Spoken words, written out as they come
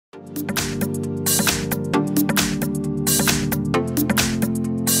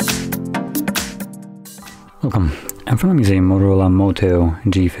Welcome, in front of me is a Motorola Moto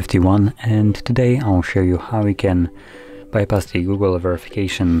G51, and today I'll show you how we can bypass the Google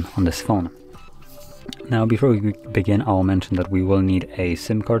verification on this phone. Now before we begin, I'll mention that we will need a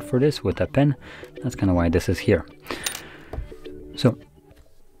SIM card for this with a PIN. That's kind of why this is here. So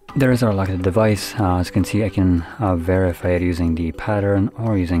there is our locked device. As you can see, I can verify it using the pattern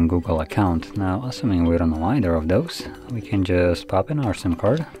or using Google account. Now assuming we don't know either of those, we can just pop in our SIM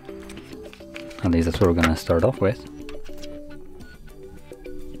card. At least that's what we're gonna start off with.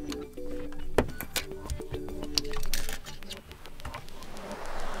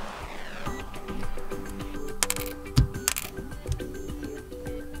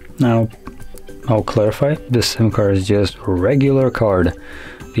 Now, I'll clarify, this SIM card is just a regular card.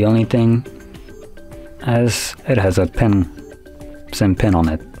 The only thing is it has a SIM pin on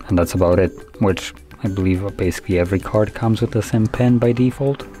it, and that's about it, which I believe basically every card comes with a SIM pin by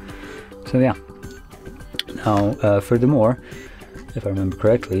default. So yeah. Now, furthermore, if I remember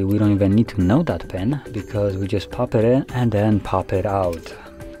correctly, we don't even need to know that pin because we just pop it in and then pop it out.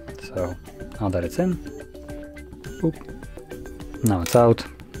 So now that it's in, oop, now it's out.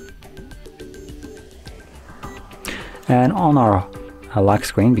 And on our lock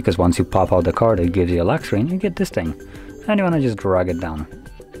screen, because once you pop out the card, it gives you a lock screen, you get this thing. And you want to just drag it down.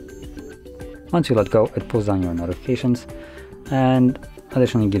 Once you let go, it pulls down your notifications and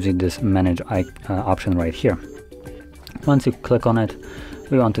additionally gives you this manage option right here. Once you click on it,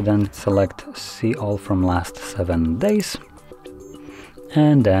 we want to then select see all from last 7 days,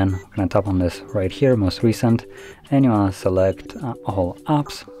 and then I'm gonna tap on this right here, most recent, and you want to select all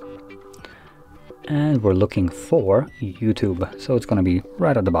apps, and we're looking for YouTube, so it's gonna be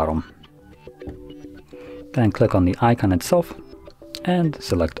right at the bottom. Then click on the icon itself and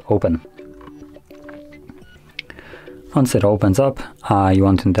select open. Once it opens up, you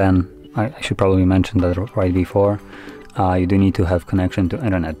want to then, I should probably mention that right before, you do need to have connection to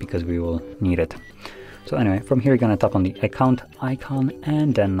internet because we will need it. So anyway, from here you're going to tap on the account icon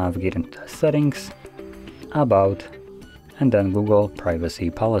and then navigate into settings, about, and then Google privacy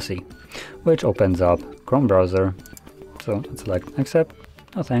policy, which opens up Chrome browser. So let's select accept,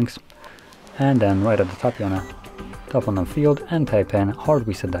 no thanks, and then right at the top you want to tap on the field and type in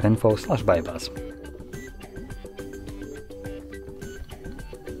HardReset.Info/bypass.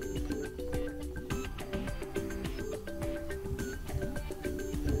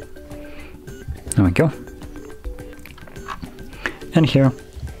 There we go. And here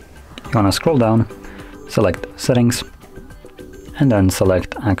you want to scroll down, select settings, and then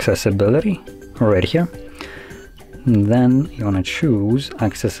select accessibility right here. And then you want to choose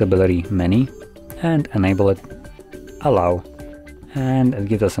accessibility menu and enable it, allow, and it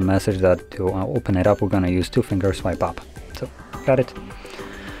gives us a message that to open it up we're going to use 2-finger swipe up. So got it.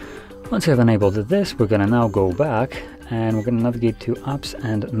 Once you have enabled this, we're going to now go back and we're going to navigate to apps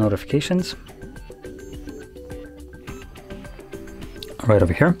and notifications. Right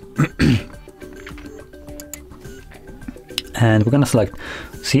over here. And we're going to select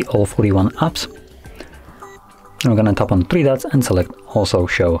see all 41 apps. And we're going to tap on 3 dots and select also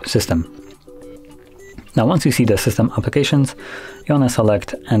show system. Now once you see the system applications, you want to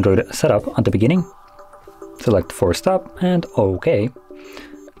select Android setup at the beginning, select force stop and OK.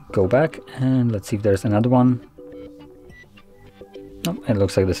 Go back and let's see if there's another one. Nope, it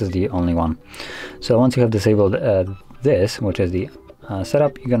looks like this is the only one. So once you have disabled this, which is the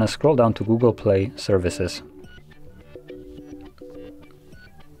setup, you're gonna scroll down to Google Play Services.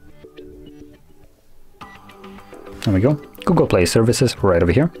 There we go, Google Play Services right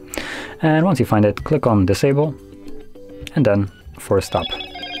over here. And once you find it, click on Disable and then force stop.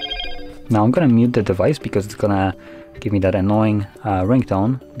 Now I'm gonna mute the device because it's gonna give me that annoying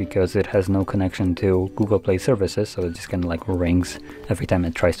ringtone because it has no connection to Google Play Services, so it just kind of like rings every time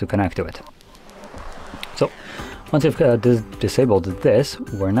it tries to connect to it. So once you've disabled this,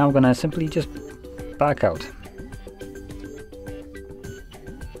 we're now gonna simply just back out.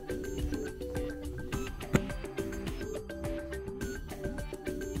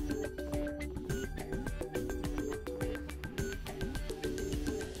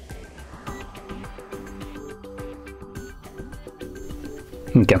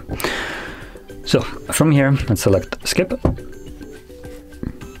 Okay, so from here, let's select skip,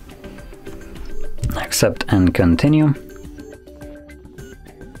 accept and continue.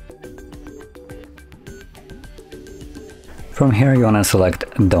 From here, you want to select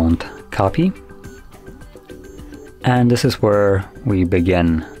don't copy. And this is where we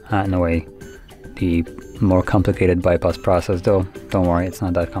begin, in a way, the more complicated bypass process, though don't worry, it's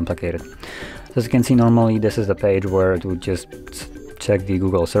not that complicated. So as you can see, normally this is the page where it would just check the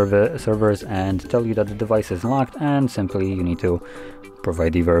Google servers and tell you that the device is locked, and simply you need to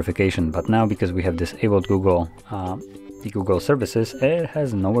provide the verification. But now, because we have disabled the Google services, it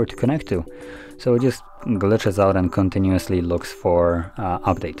has nowhere to connect to, so it just glitches out and continuously looks for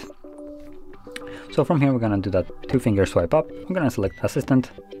update. So from here we're gonna do that 2-finger swipe up. We're gonna select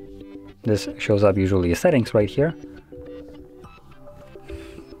Assistant. This shows up usually as Settings right here.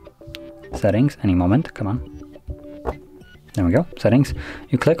 Settings, any moment, come on. There we go, Settings.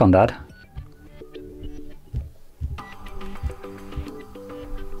 You click on that.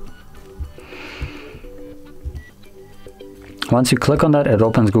 Once you click on that, it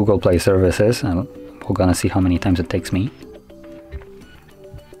opens Google Play Services, and we're gonna see how many times it takes me.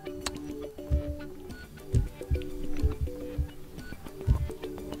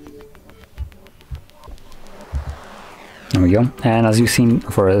 There we go, and as you've seen,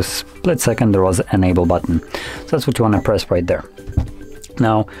 for a split second there was an enable button, so that's what you want to press right there.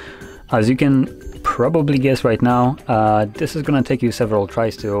 Now, as you can probably guess right now, this is going to take you several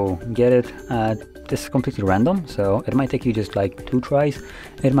tries to get it. This is completely random, so it might take you just like 2 tries,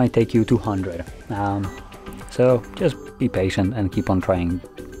 it might take you 200. So just be patient and keep on trying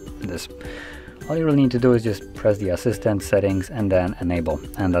this. All you really need to do is just press the Assistant, Settings, and then Enable,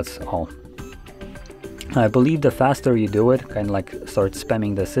 and that's all. I believe the faster you do it, kind of like start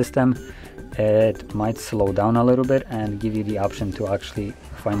spamming the system, it might slow down a little bit and give you the option to actually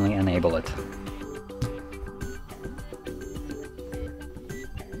finally enable it.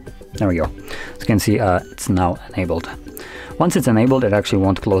 There we go. As you can see, it's now enabled. Once it's enabled, it actually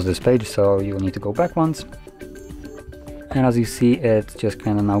won't close this page, so you will need to go back once. And as you see, it's just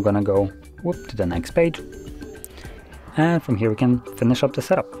kind of now gonna go whoop to the next page. And from here we can finish up the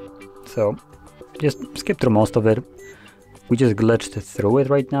setup. So just skip through most of it. We just glitched through it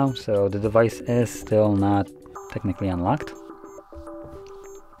right now, so the device is still not technically unlocked.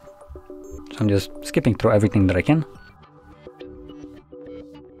 So I'm just skipping through everything that I can.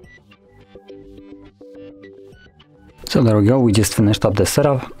 So there we go, we just finished up the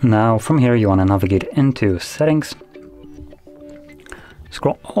setup. Now from here you want to navigate into Settings,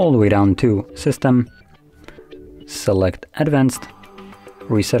 scroll all the way down to System, select Advanced,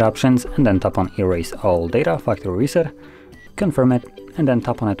 Reset Options, and then tap on Erase All Data, Factory Reset, confirm it, and then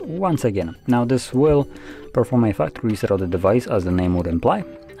tap on it once again. Now this will perform a factory reset of the device, as the name would imply,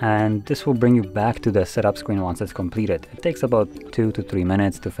 and this will bring you back to the setup screen once it's completed. It takes about 2 to 3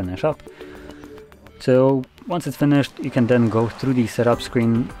 minutes to finish up. So once it's finished, you can then go through the setup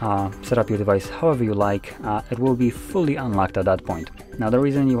screen, set up your device however you like. It will be fully unlocked at that point. Now the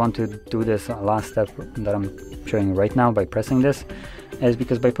reason you want to do this last step that I'm showing you right now by pressing this is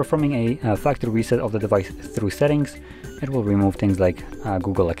because by performing a factory reset of the device through Settings, it will remove things like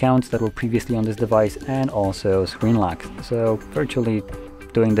Google accounts that were previously on this device and also screen locks. So virtually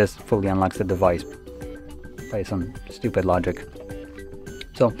doing this fully unlocks the device by some stupid logic.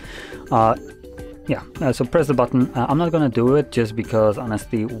 So so press the button. I'm not gonna do it just because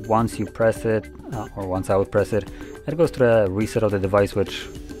honestly, once you press it, or once I would press it, it goes through a reset of the device, which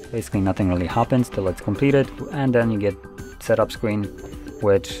basically nothing really happens till it's completed, and then you get setup screen,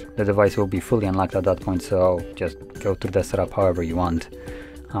 which the device will be fully unlocked at that point. So just go through the setup however you want.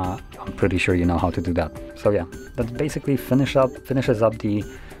 I'm pretty sure you know how to do that. So yeah, that basically finishes up the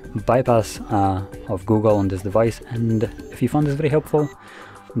bypass of Google on this device. And if you found this very helpful,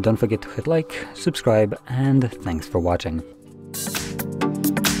 don't forget to hit like, subscribe, and thanks for watching.